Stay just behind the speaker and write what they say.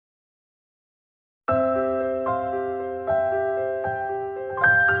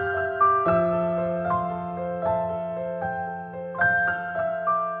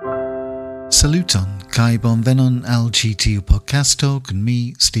Saluton, kai bonvenon al ĉi tiu podcasto kun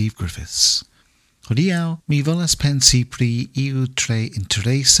mi, Steve Griffiths. Hodiaŭ mi volas pensi pri iu tre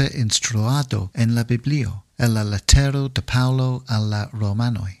interesa instruado en la Biblio, el la lettero de Paulo al la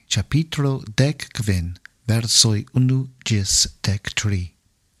Romanoj, capitro 15, versoj 1 ĝis 13.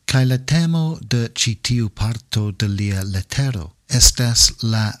 Kai la temo de ĉi tiu parto de lia lettero estas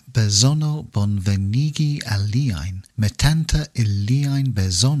la bezono bonvenigi aliajn, metanta iliajn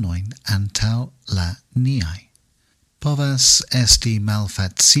bezonojn antaŭ la niaj. Povas esti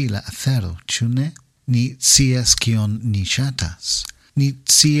malfacila afero, ĉu ne? Ni scias kion ni ŝatas. Ni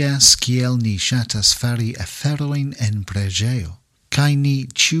scias kiel ni ŝatas fari aferojn en preĝejo. Kaj ni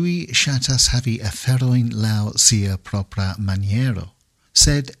ĉiuj ŝatas havi aferojn laŭ sia propra maniero.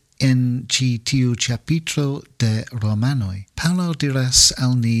 Sed en ĉi tiu ĉapitro de Romanoj, Paulo diras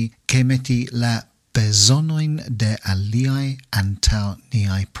al ni ke meti la bezonojn de aliaj antaŭ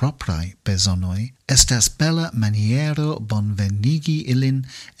niaj propraj bezonoj estas bela maniero bonvenigi ilin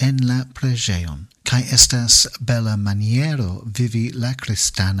en la preĝejon, kaj estas bela maniero vivi la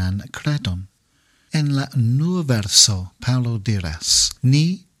kristanan kredon. En la unua verso Paulo diras: ni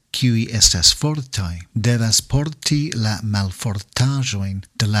kiuj estas fortaj devas porti la malfortaĵojn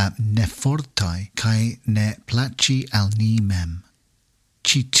de la nefortaj kaj ne plaĉi al ni mem.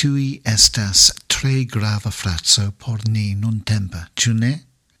 Ĉi tiuj estas tre grava frazo por ni nuntempe, ĉu ne?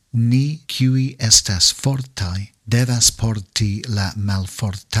 Ni kiuj estas fortaj devas porti la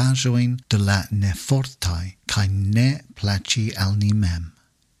malfortaĵojn de la nefortaj kaj ne plaĉi al ni mem.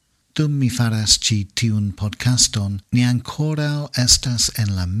 Dum mi faras ĉi tiun podcaston, ni ankoraŭ estas en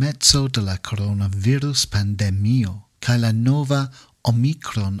la mezzo de la coronavirus pandemio, kaj la nova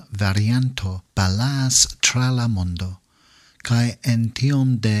Omicron varianto balaas tra la mondo. Kaj en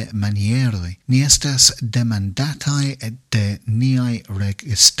tiom de manieroj ni estas demandataj de niaj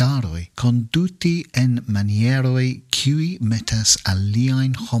registaroj konduti en manieroj kiuj metas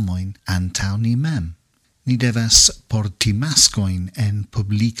aliajn homojn antaŭ ni mem. Ni devas porti maskojn en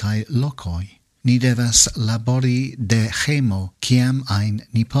publikaj lokoj. Ni devas labori de hejmo kiam ajn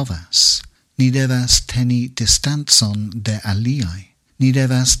ni povas. Ni devas teni distancon de aliaj. Ni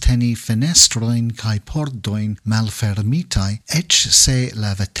devas teni fenestrojn kaj pordojn malfermitaj, eĉ se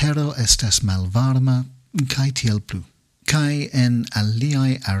la vetero estas malvarma kaj tiel plu. Kaj en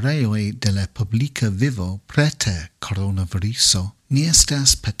aliaj areoj de la publika vivo prete coronaviruso, ni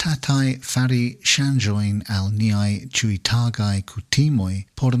estas petataj fari ŝanĝojn al niaj ĉiutagaj kutimoj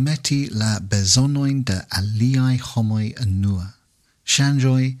por meti la bezonojn de aliaj homoj enua.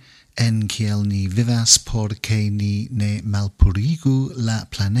 Ŝanĝoj en kiel ni vivas por ke ni ne malpurigu la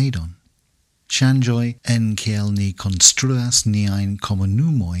planeton. Ŝanĝoj en kiel ni konstruas niajn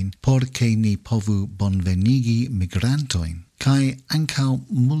komunumojn por ke ni povu bonvenigi migrantojn, kaj ankaŭ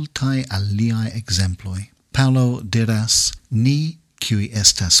multaj aliaj ekzemploj. Paulo diras: ni kiuj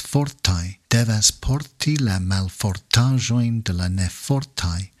estas fortaj devas porti la malfortaĵojn de la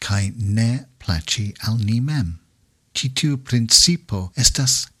nefortaj kaj ne plaĉi al ni mem. Ĉi tiu principo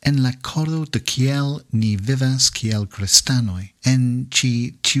estas en la koro de kiel ni vivas kiel kristanoj en ĉi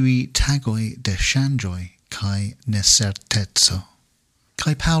tiuj tagoj de ŝanĝoj kaj necerteco.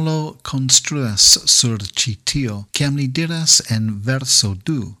 Kaj Paulo konstruas sur ĉi tio, kiam li diras en verso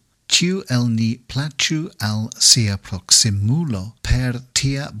 2: ĉiu el ni plaĉu al sia proksimulo per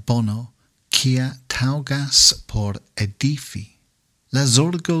tia bono, kia taŭgas por edifi. La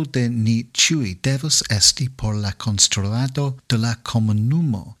zorgo de ni ĉiuj devus esti por la konstruado de la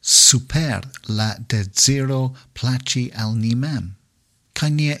komunumo super la deziro plaĉi al ni mem. Kaj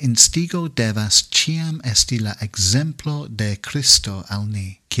nia instigo devas ĉiam esti la ekzemplo de Kristo al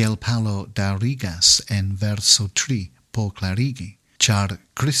ni, kiel Paulo daŭrigas en verso 3 por klarigi, ĉar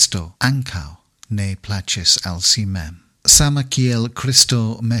Kristo ankaŭ ne plaĉis al si mem. Sama kiel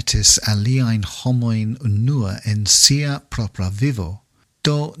Kristo metis aliajn homojn unua en sia propra vivo,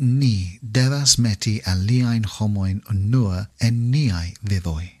 do ni devas meti aliajn homojn unua en niaj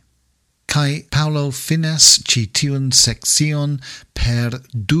vivoj. Kaj Paulo finas ĉi tiun sekcion per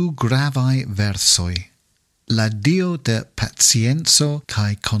du gravaj versoj. La Dio de pacienco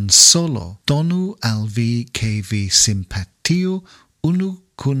kaj konsolo donu al vi ke vi simpatiu unu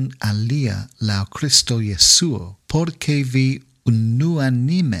kun alia laŭ Kristo Jesuo, por ke vi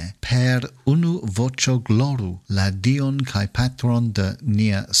unuanime per unu voĉo gloru la Dion kaj Patron de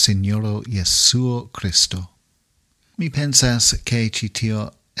nia Sinjoro Jesuo Kristo. Mi pensas ke ĉi tio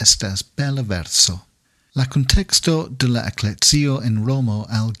estas bela verso. La contexto de la ecclesio en Romo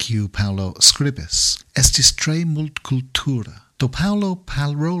al kiu Paulo skribis estis tre multkultura. Do Paulo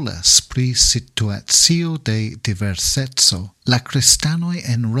parolas pri situacio de diverseco, la kristanoj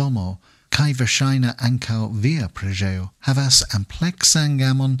en Romo kai verŝajne ankaŭ via preĝejo havas ampleksan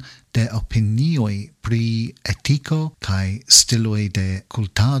gamon de opinioj pri etiko kaj stiloj de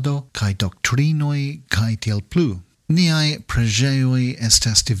kultado kaj doktrinoj kaj tiel plu. Niaj preĝejoj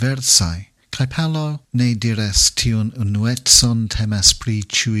estas diversaj, kaj Paŭlo ne diras tiun unuecon temas pri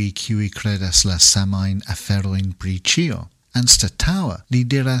ĉiuj kiuj kredas la samajn aferojn pri ĉio. Anstataŭe li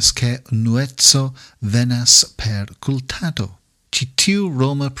diras ke unueco venas per kultado. Ĉi tiu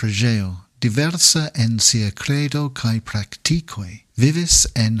Roma preĝejo, diversa en sia credo kaj praktikoj, vivis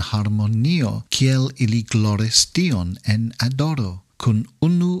en harmonio kiel ili gloris Dion en adoro, kun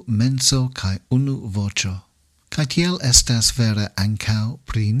unu menso kaj unu voĉo. Kaj tiel estas vere ankaŭ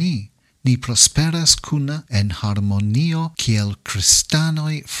pri ni. Ni prosperas kune en harmonio kiel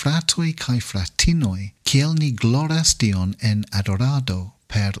kristanoj, fratoj kaj fratinoj, kiel ni gloras Dion en adorado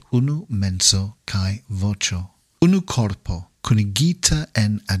per unu menso kaj voĉo. Unu korpo, kunigita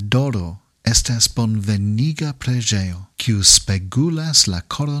en adoro, estas bonveniga preĝejo, kiu spegulas la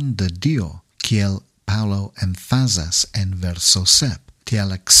koron de Dio, kiel Paŭlo emfazas en verso 7.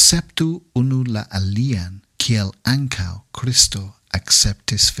 Tiel akceptu unu la alian, kiel ankaŭ Kristo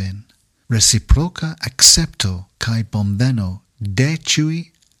akceptis vin. Reciproca accepto kai bonveno de ĉiuj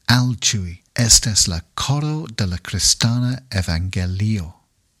al ĉiuj estas la koro de la kristana evangelio.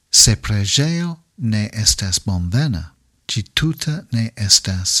 Se preĝejo ne estas bonvena, ĝi tute ne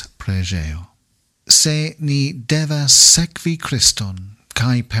estas preĝejo. Se ni devas sekvi Kriston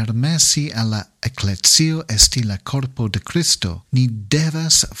kai permessi al la eklezio esti la korpo de Kristo, ni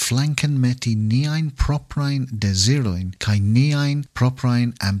devas flanken meti niajn proprajn dezirojn kaj niajn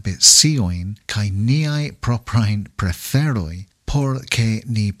proprajn ambiciojn kaj niaj proprajn preferoj por ke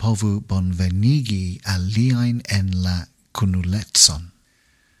ni povu bonvenigi aliajn en la kunulecon.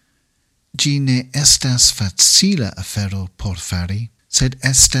 Ĝi ne estas facila afero por fari, sed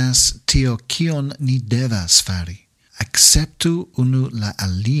estas tio kion ni devas fari. Acceptu unu la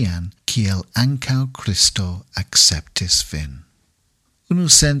alian, kiel ankaŭ Kristo acceptis vin. Unu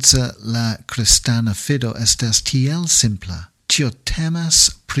sense la kristana fido estas tiel simpla. Tio temas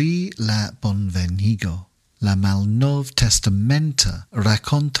pri la bonvenigo. La malnov testamenta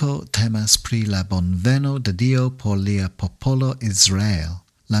rakonto temas pri la bonveno de Dio por lia popolo Israel.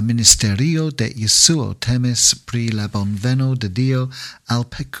 La ministerio de Jesuo temis pri la bonveno de Dio al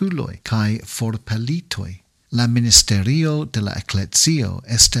pekuloj kaj forpelitoj. La ministerio de la eklezio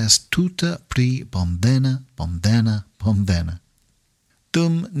estas tute pri bonvena.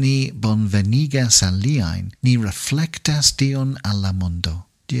 Dum ni bonvenigas aliajn, ni reflektas Dion al la mondo.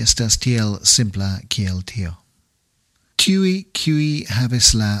 Ĝi estas tiel simpla kiel tio. Tiuj, kiuj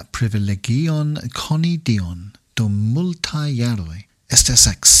havis la privilegion koni Dion dum multaj jaroj, estas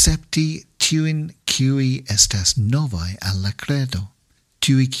akcepti tiujn, kiuj estas novaj al la kredo.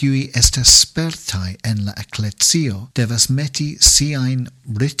 Tiuj, kiuj estas spertaj en la eklezio, devas meti siajn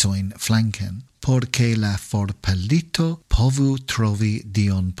ritojn flanken, por ke la forpelito povu trovi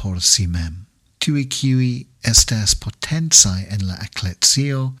Dion por si mem. Tiuj, kiuj estas potencaj en la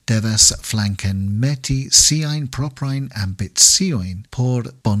eklezio, devas flanken meti siajn proprajn ambiciojn por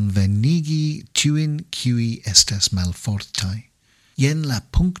bonvenigi tiujn, kiuj estas malfortaj. Jen la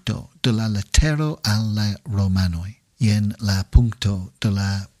punkto de la letero al la Romanoj. Jen la punkto de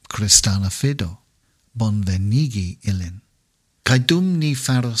la kristana fido, bonvenigi ilin. Kaj dum ni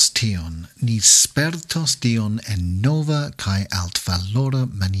faros tion, ni spertos Dion en nova kaj altvalora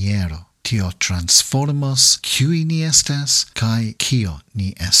maniero. Tio transformos kiuj ni estas kaj kio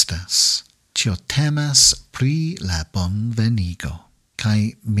ni estas. Tio temas pri la bonvenigo.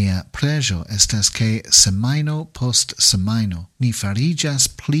 Kaj mia preĝo estas ke semajno post semajno ni fariĝas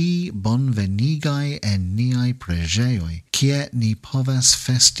pli bonvenigaj en niaj preĝejoj, kie ni povas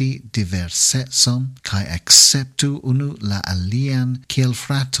festi diversecon kaj akceptu unu la alian kiel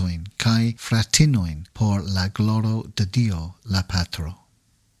fratojn kaj fratinojn por la gloro de Dio la Patro.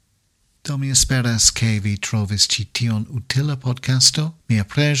 Do mi esperas ke vi trovis ĉi tion utila podcasto. Mia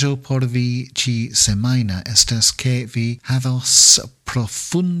preĝo por vi ĉi semajna estas ke vi havos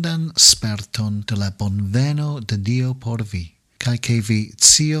profundan sperton de la bonveno de Dio por vi, kaj ke vi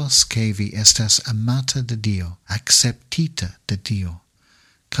scios ke vi estas amata de Dio, akceptita de Dio,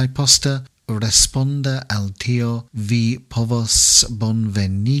 kaj poste responde al tio vi povos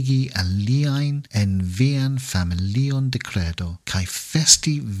bonvenigi aliajn en vian familion de credo kaj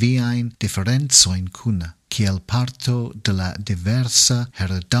festi viajn diferencojn kune, kiel parto de la diversa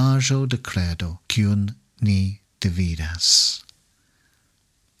heredaĵo de credo kiun ni dividas.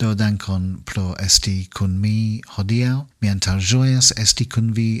 Do dankon pro esti kun mi hodiaŭ. Mi antaŭĝojas esti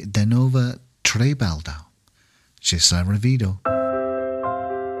kun vi denove tre baldaŭ. Ĝis la revido.